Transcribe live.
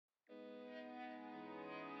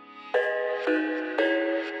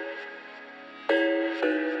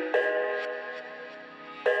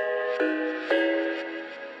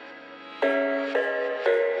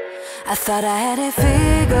I thought I had it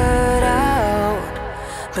figured out,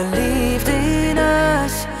 believed in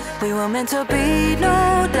us, we were meant to be,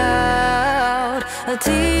 no doubt. A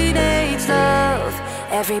teenage love,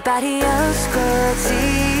 everybody else could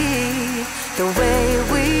see the way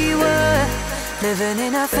we were, living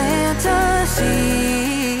in a fantasy.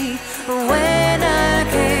 When I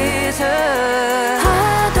kiss her,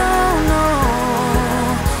 I don't know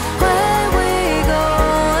where we're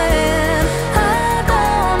going, I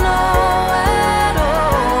don't know at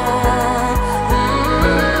all.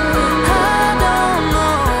 I don't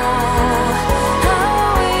know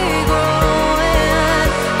how we're growing,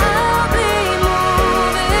 I'll be moving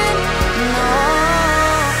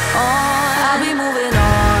on, I'll be moving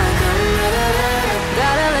on.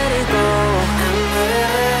 Gotta let it go,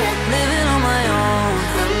 living on my own,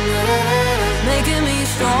 making me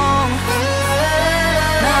strong.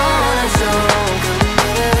 Now I wanna show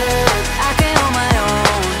I can hold my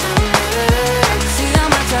own. See how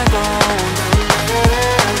much I've grown.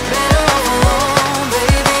 Better off alone,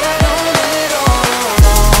 baby, I don't do it all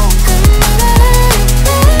alone.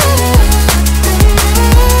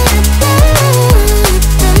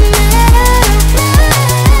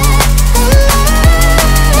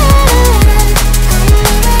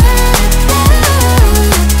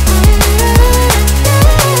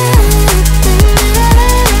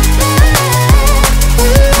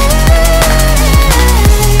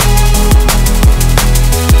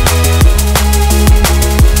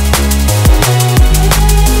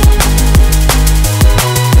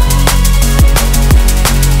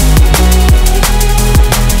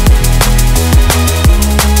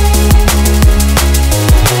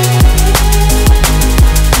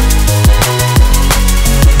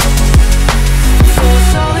 So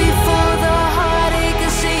sorry for the heartache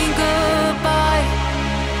and saying goodbye,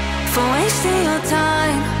 for wasting your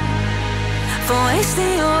time, for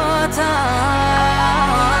wasting your time.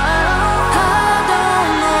 I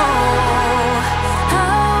don't know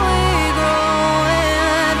how we're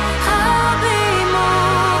growing, I'll be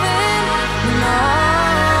moving on,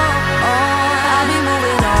 I'll be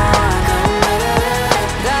moving on.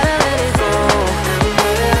 Gotta let it go,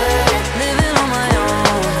 living on my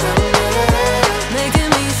own, making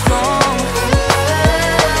me strong.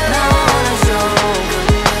 Now I wanna show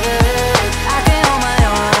I can hold my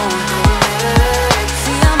own.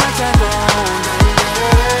 See how much I've grown.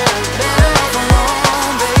 Better off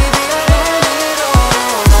alone, baby, I don't do it all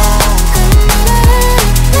alone.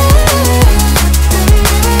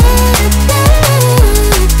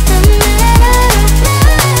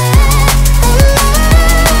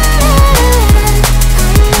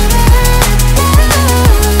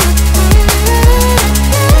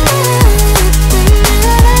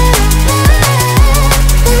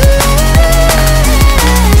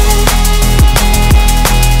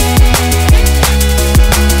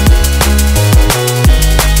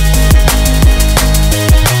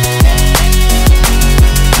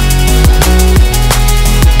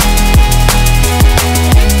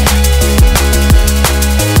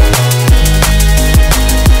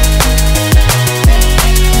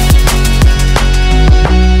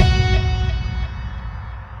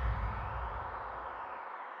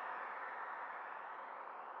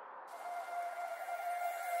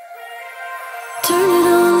 Turn it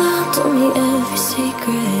all out, told me every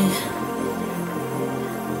secret.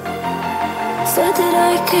 Said that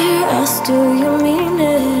I care, asked do you mean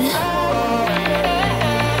it?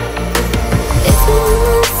 It's been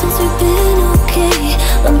months since we've been okay.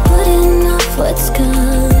 I'm putting off what's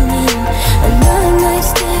coming. Another night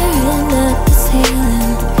staring at the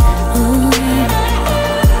ceiling.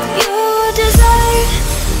 You deserve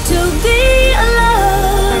to be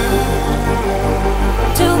alone,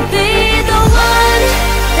 to be the one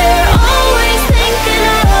they're always thinking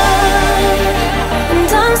of.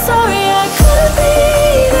 And I'm sorry I couldn't be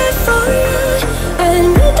there for you. I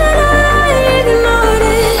admit that I ignored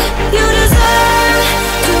it. You deserve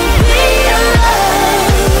to be loved.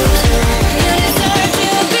 You deserve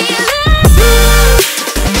to be loved.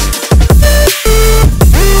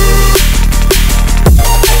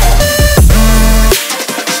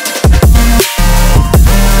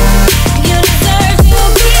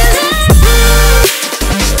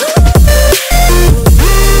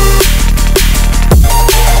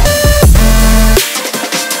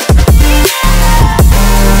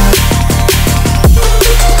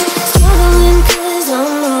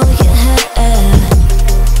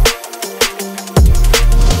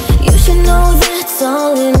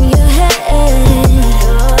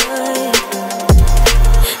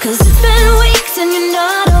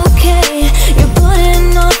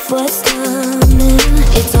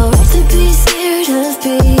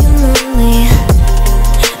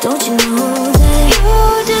 don't you know that you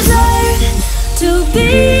deserve to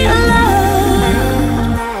be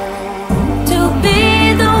loved, to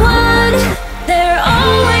be the one they're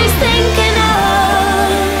always thinking of?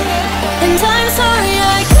 And I'm sorry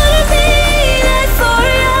I couldn't be that for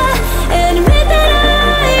you, admit that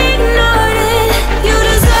I ignored it. You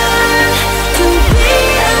deserve to be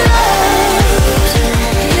loved.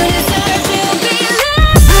 You deserve to be loved.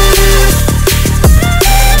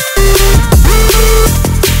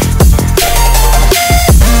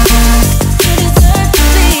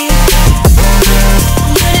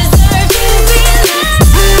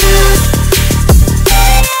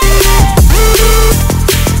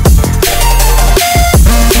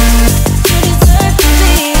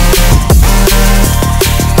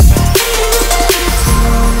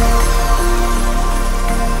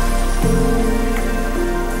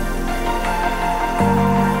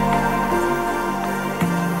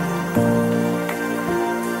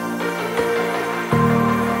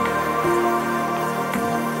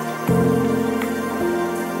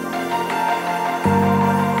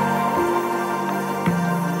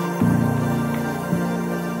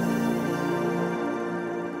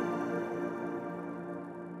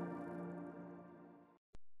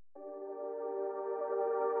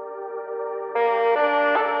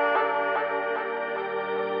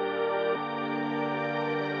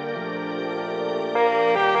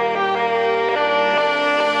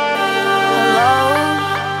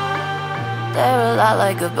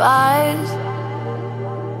 Like goodbyes.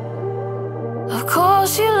 Of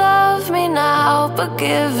course you love me now, but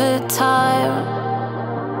give it time.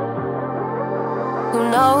 Who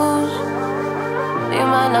knows? You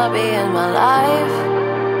might not be in my life.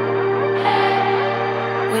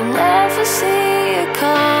 We never see it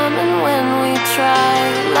coming when we try.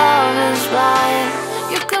 Love is blind.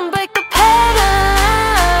 You can break the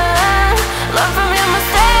pattern, learn from your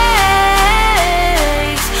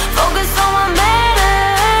mistakes, focus on what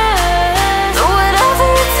matters, do whatever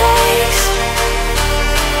it takes.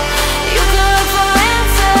 You could look for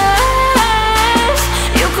answers,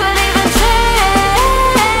 you could even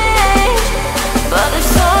change, but if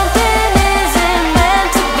something isn't meant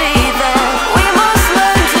to be, then we must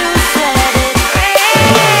learn to set it free.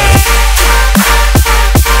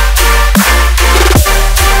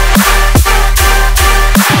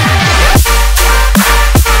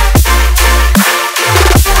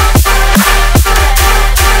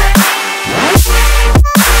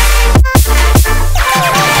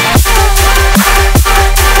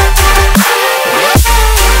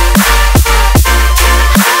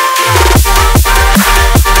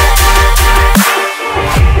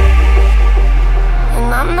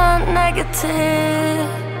 And I'm not negative,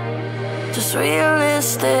 just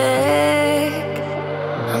realistic.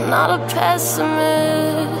 I'm not a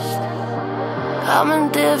pessimist, I'm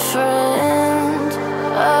indifferent.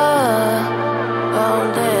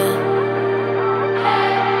 Wounded.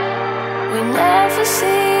 We never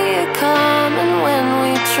see it coming when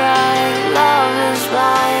we try. Love is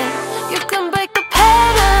blind. You can break the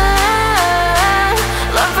pattern,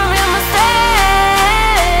 learn from your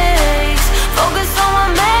mistakes, focus on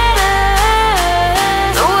what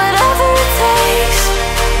matters, do whatever it takes.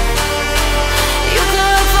 You could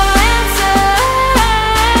look for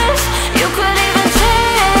answers, you could even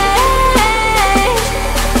change,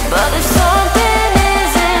 but if something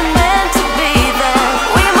isn't meant to be, then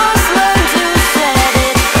we must learn to set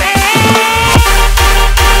it free.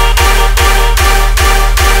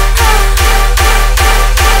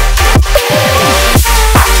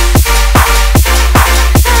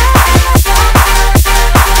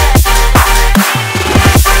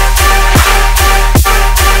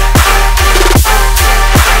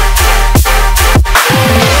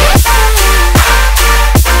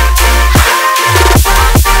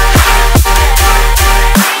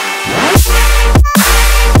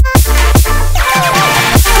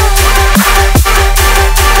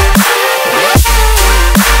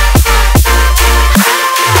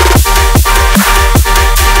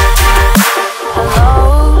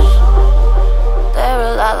 Hellos, they're a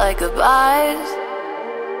lot like goodbyes.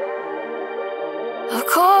 Of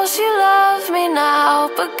course you love me now,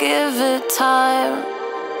 but give it time.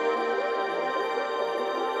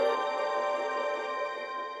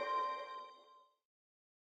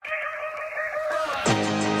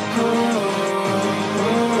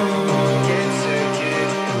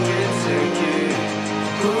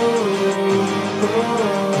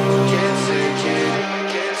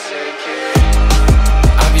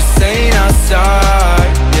 I'll be staying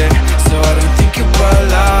outside, yeah, so I don't think about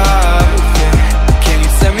life, yeah. Can you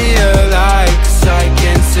tell me a lie? 'Cause I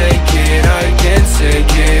can't take it, I can't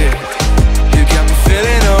take it. You got me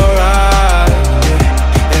feeling alright.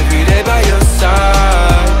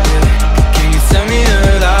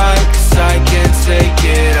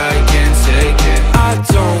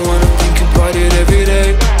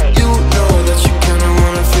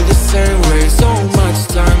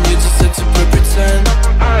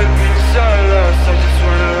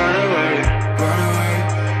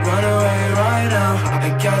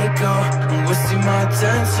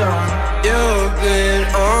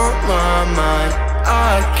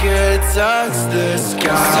 touch the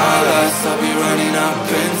sky. Starlights, I'll be running up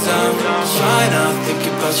and down, trying to think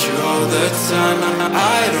about you all the time.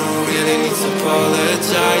 I don't really need to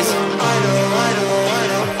apologize. I know,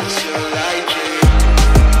 but you're like it.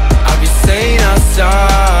 I'll be staying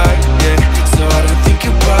outside, yeah, so I don't think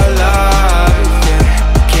about life,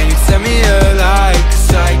 yeah. Can you tell me a lie? 'Cause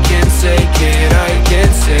I can't take it, I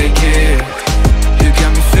can't take it. You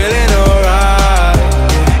got me feeling alright,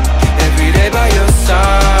 yeah. Every day by your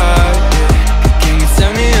side, yeah. Can you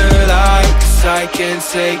tell me a lie? 'Cause I can't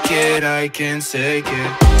take it, I can't take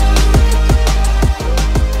it.